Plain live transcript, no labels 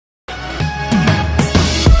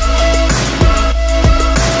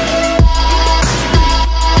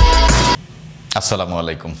আসসালামু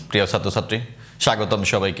আলাইকুম প্রিয় ছাত্রছাত্রী, স্বাগতম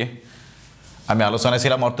সবাইকে। আমি আলোচনায়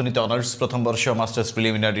ছিলাম অর্থনীতি অনার্স প্রথম বর্ষ মাস্টার্স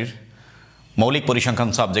প্রিলিমিনারির মৌলিক পরিসংখ্যান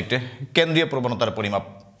সাবজেক্টে কেন্দ্রীয় প্রবণতার পরিমাপ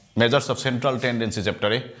মেজার্স অফ সেন্ট্রাল টেন্ডেন্সি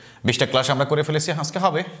চ্যাপ্টারে 20টা ক্লাস আমরা করে ফেলেছি। আজকে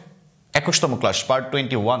হবে 21তম ক্লাস, পার্ট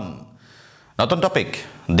 21। নতুন টপিক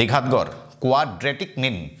দ্বিঘাত গড়, কোয়াড্রেটিক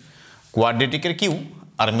মিন। কোয়াড্রেটিকের কিউ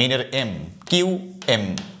আর মিনের এম, কিউ এম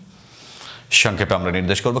সংক্ষেপে আমরা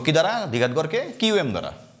নির্দেশ করব কি দ্বারা? দ্বিঘাত গড়কে কিউ এম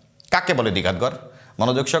দ্বারা। কাকে বলে দ্বিঘাত গড়?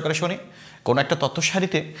 মনোযোগ সহকারে শুনি। কোনো একটা তথ্য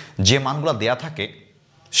সারিতে যে মানগুলো দেয়া থাকে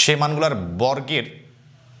সে মানগুলোর বর্গের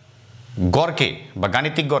গড়কে বা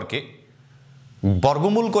গাণিতিক গড়কে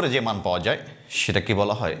বর্গমূল করে যে মান পাওয়া যায় সেটা কি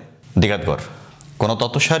বলা হয়? দ্বিঘাত গড়। কোনো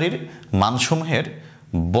তথ্য সারির মানসমূহের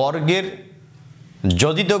বর্গের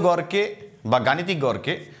যোজিত গড়কে বা গাণিতিক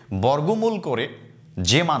গড়কে বর্গমূল করে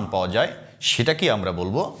যে মান পাওয়া যায় সেটা কি আমরা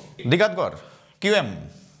বলবো? দ্বিঘাত গড়, কিউএম।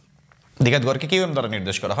 দ্বিঘাত গড়কে কিউএম দ্বারা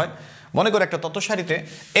নির্দেশ করা হয়। মনে করো একটা তথ্য সারিতে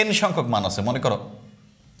এন সংখ্যক মান আছে। মনে করো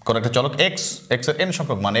কোনো একটা চলক এক্স, এক্স এর এন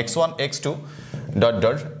সংখ্যক মান x1 x2 dot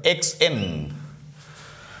dot xn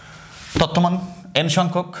তথ্যমান N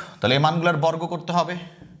সংখ্যক। তাহলে এই মানগুলোর বর্গ করতে হবে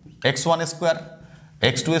x1 square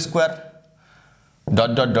x2 square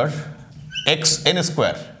dot dot dot xn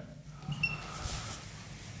square.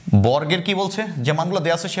 বর্গের কি বলছে? যে মানগুলো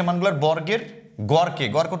দেওয়া আছে সে মানগুলোর বর্গের গড়কে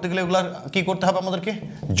গড় করতে গেলে এগুলো কি করতে হবে? আমাদেরকে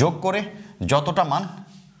যোগ করে যতটা মান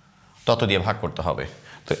তত দিয়ে ভাগ করতে হবে।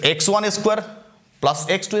 তো x1 square plus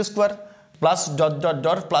x2 square plus dot dot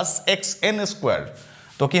dot plus xn square.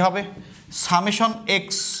 তো কি হবে? সামেশন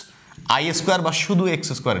এক্স আই স্কোয়ার বা শুধু এক্স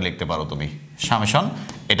স্কোয়ার লিখতে পারো তুমি। সামেশন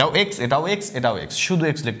এটাও এক্স এটাও এক্স এটাও এক্স, শুধু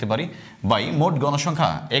এক্স লিখতে পারি, বাই মোট গণসংখ্যা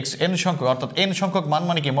এক্স এন সংখ্যক, অর্থাৎ এন সংখ্যক মান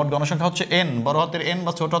মানে কি? মোট গণসংখ্যা হচ্ছে এন, বড় হাতের এন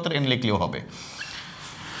বা ছোট হাতের এন লিখলেও হবে,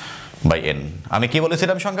 বাই এন। আমি কি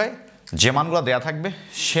বলেছিলাম সংখ্যায়? যে মানগুলো দেয়া থাকবে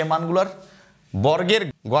সে মানগুলোর বর্গের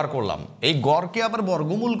গড় করলাম, এই গড়কে আবার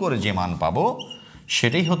বর্গমূল করে যে মান পাবো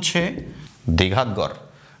সেটাই হচ্ছে দ্বিঘাত গড়,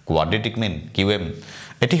 কোয়াড্রেটিক মিন, কিউএম।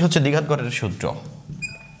 এটি হচ্ছে দ্বিঘাত গড়ের সূত্র।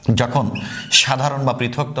 যখন সাধারণ বা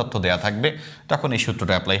পৃথক তথ্য দেয়া থাকবে তখন এই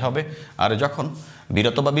সূত্রটা অ্যাপ্লাই হবে। আর যখন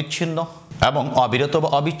বিরত বা বিচ্ছিন্ন এবং অবিরত বা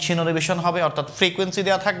অবিচ্ছিন্ন রিলেশন হবে, অর্থাৎ ফ্রিকোয়েন্সি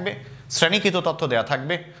দেয়া থাকবে, শ্রেণীকৃত তথ্য দেয়া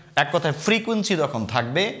থাকবে, এক কথায় ফ্রিকোয়েন্সি যখন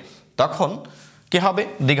থাকবে তখন কি হবে?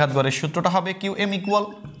 দ্বিঘাত গড়ের সূত্রটা হবে কিউ এম ইকুয়াল,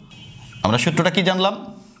 আমরা সূত্রটা কি জানলাম?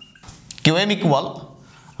 Q M equal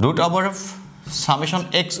root over of summation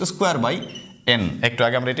x square by N. একটু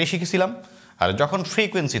আগে আমরা এটাই শিখেছিলাম। আর যখন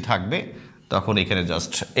ফ্রিকোয়েন্সি থাকবে তখন এখানে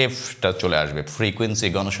জাস্ট এফটা চলে আসবে, ফ্রিকোয়েন্সি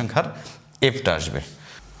গণসংখ্যার এফটা আসবে।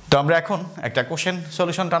 তো আমরা এখন একটা কোশ্চেন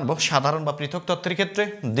সলিউশন টানবো সাধারণ বা পৃথক তথ্যের ক্ষেত্রে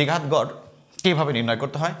দ্বিঘাত গড় কীভাবে নির্ণয়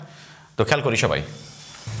করতে হয়। তো খেয়াল করি সবাই।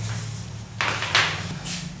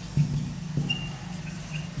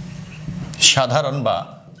 সাধারণ বা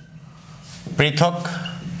পৃথক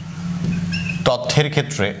তথ্যের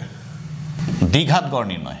ক্ষেত্রে দ্বিঘাত গড়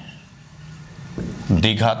নির্ণয়,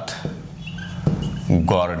 দ্বিঘাত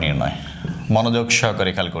গড় নির্ণয়। মনোযোগ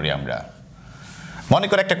সহকারে খেয়াল করি আমরা। মনে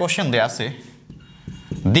করে একটা কোশ্চেন দেয়া আছে,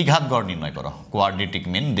 দ্বিঘাত গড় নির্ণয় করো, কোয়াড্রেটিক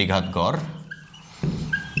মিন, দ্বিঘাত গড়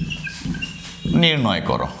নির্ণয়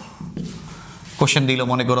করো। কোশ্চেন দিল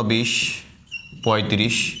মনে করো 20,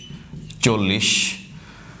 35, 40,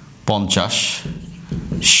 50,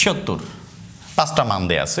 70, 5টা মান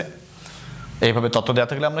দেয়া আছে। এইভাবে তথ্য দেওয়া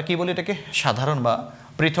থাকলে আমরা কি বলি? এটাকে সাধারণ বা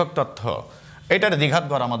পৃথক তথ্য। এটার দ্বিঘাত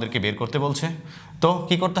গড় আমাদেরকে বের করতে বলছে। তো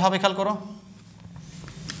কি করতে হবে খেয়াল করো।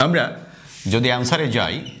 আমরা যদি অ্যান্সারে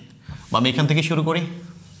যাই, বা আমি এখান থেকে শুরু করি,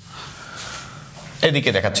 এদিকে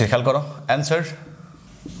দেখাচ্ছি, খেয়াল করো। অ্যান্সার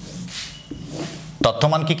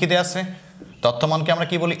তথ্যমান কি কি দেয়া আছে? তথ্যমানকে আমরা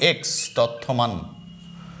কি বলি? এক্স। তথ্যমান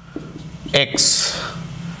এক্স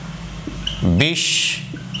 20,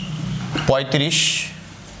 35,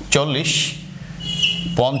 40,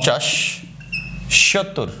 50,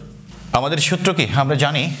 70। আমাদের সূত্র কি?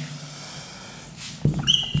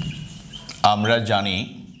 আমরা জানি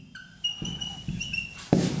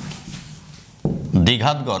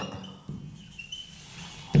দ্বিঘাত গড়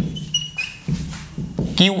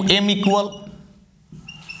Q M equal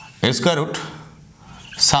square root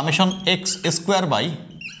summation x square by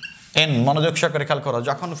N. মনোযোগ সহকারে খেয়াল করো।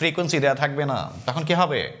 যখন ফ্রিকোয়েন্সি দেওয়া থাকবে না তখন কি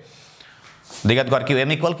হবে? দ্বিঘাত গড় কিউ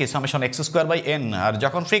এম ইকুয়াল কি? Summation x square by N. আর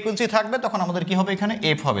যখন ফ্রিকোয়েন্সি থাকবে তখন আমাদের কি হবে? এখানে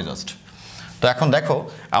এফ হবে জাস্ট। তো এখন দেখো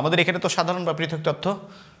আমাদের এখানে তো সাধারণ বা পৃথক তথ্য,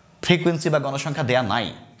 ফ্রিকোয়েন্সি বা গণসংখ্যা দেয়া নাই।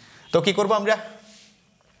 তো কি করব? আমরা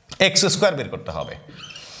এক্স স্কোয়ার বের করতে হবে।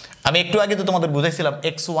 আমি একটু আগে তো তোমাদের বুঝাইছিলাম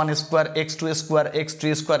x1 square, x2 square, x3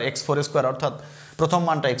 square, x4 square, অর্থাৎ প্রথম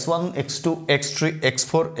মানটা x1, x2, x3,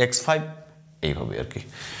 x4, x5 এইভাবে আর কি।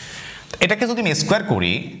 এটাকে যদি আমি স্কোয়ার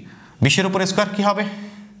করি, 20-এর উপর স্কোয়ার কি হবে?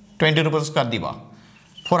 20-এর উপর স্কোয়ার দিবা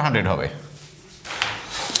 400 হবে।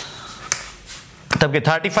 তবে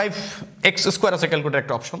 35 এক্স স্কোয়ার আছে ক্যালকুলেটার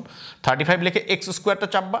একটা অপশন, 35 লিখে এক্স স্কোয়ারটা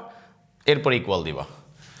চাপবা, এরপরে ইকুয়াল দিবা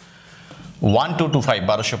 1225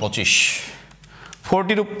 1225,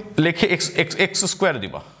 40 লিখে এক্স এক্স এক্স স্কোয়ার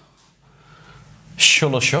দিবা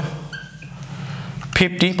 1600,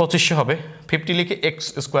 50 2500 হবে, 50 লিখে এক্স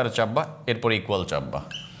স্কোয়ার চাপবা, এরপরে ইকুয়াল চাপবা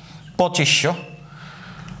 2500,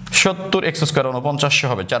 70 এক্স স্কোয়ার 4900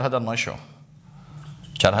 হবে 4900,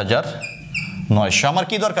 4900। আমার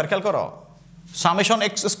কি দরকার খেয়াল করো, সামেশন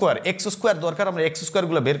এক্স স্কোয়ার দরকার, আমরা এক্স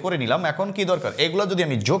স্কোয়ারগুলো বের করে নিলাম। এখন কি দরকার, এগুলো যদি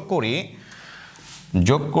আমি যোগ করি,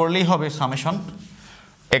 যোগ করলেই হবে সামেশন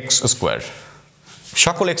এক্স স্কোয়ার,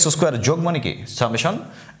 সকল এক্স স্কোয়ার যোগ মানে কি সামেশন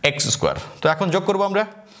এক্স স্কোয়ার। তো এখন যোগ করবো আমরা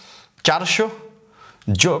 400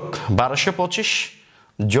 যোগ 1225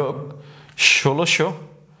 যোগ 1600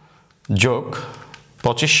 যোগ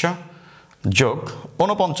 2500 যোগ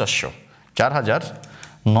 4900,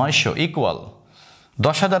 4900 ইকুয়াল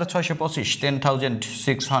 10,625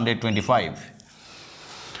 10,625।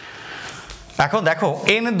 এখন দেখো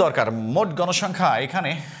এন এর দরকার, মোট গণসংখ্যা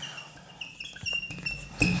এখানে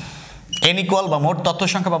এন ইকুয়াল বা মোট তথ্য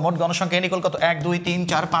সংখ্যা বা মোট গণসংখ্যা এন ইকুয়াল কত, 1 2 3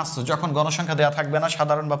 4 5। যখন গণসংখ্যা দেওয়া থাকবে না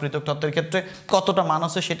সাধারণ বা পৃথক তথ্যের ক্ষেত্রে কতটা মান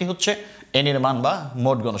আছে সেটি হচ্ছে এন এর মান বা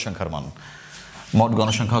মোট গণসংখ্যার মান। মোট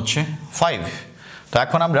গণসংখ্যা হচ্ছে 5। তো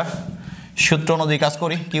এখন আমরা সূত্র অনুযায়ী কাজ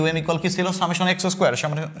করি। কিউ এম ইকুয়াল কি ছিল, summation x square,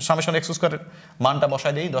 summation x স্কোয়ারের মানটা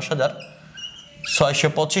বসাই দিই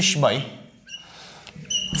 10,625 বাই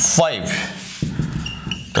 5।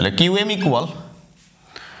 তাহলে কিউ এম ইকুয়াল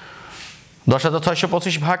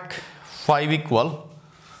 10,625 ভাগ 5 ইকুয়াল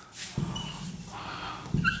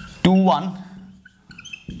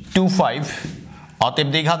 2125। অতএব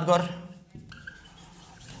দ্বিঘাত গড়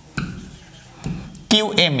Q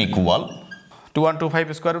M equal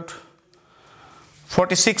 2125 square root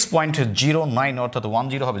 46.09, অর্থাৎ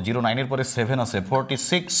 10 হবে, 09 এর পরে 7 আছে,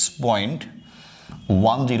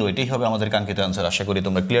 46.10। এটাই হবে আমাদের কাঙ্ক্ষিত অ্যান্সার। আশা করি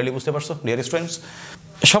তোমরা ক্লিয়ারলি বুঝতে পারছো ডিয়ার স্টুডেন্টস।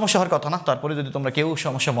 সমস্যা হওয়ার কথা না, তারপরে যদি তোমরা কেউ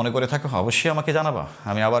সমস্যা মনে করে থাকো অবশ্যই আমাকে জানাবা,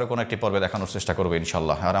 আমি আবারও কোনো একটি পর্বে দেখানোর চেষ্টা করবো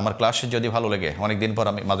ইনশাল্লাহ। আর আমার ক্লাস যদি ভালো লাগে, অনেকদিন পর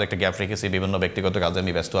আমি মাঝে একটা গ্যাপ রেখেছি, বিভিন্ন ব্যক্তিগত কাজে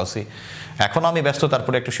আমি ব্যস্ত আছি, এখনও আমি ব্যস্ত,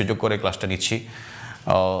 তারপরে একটু সুযোগ করে ক্লাসটা নিচ্ছি।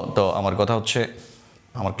 তো আমার কথা হচ্ছে,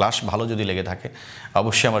 আমার ক্লাস ভালো যদি লেগে থাকে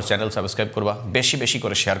অবশ্যই আমার চ্যানেল সাবস্ক্রাইব করবা, বেশি বেশি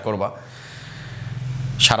করে শেয়ার করবা,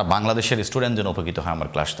 সারা বাংলাদেশের স্টুডেন্ট যেন উপকৃত হয় আমার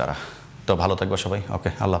ক্লাস দ্বারা। তো ভালো থাকবে সবাই, ওকে,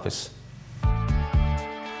 আল্লাহ হাফিজ।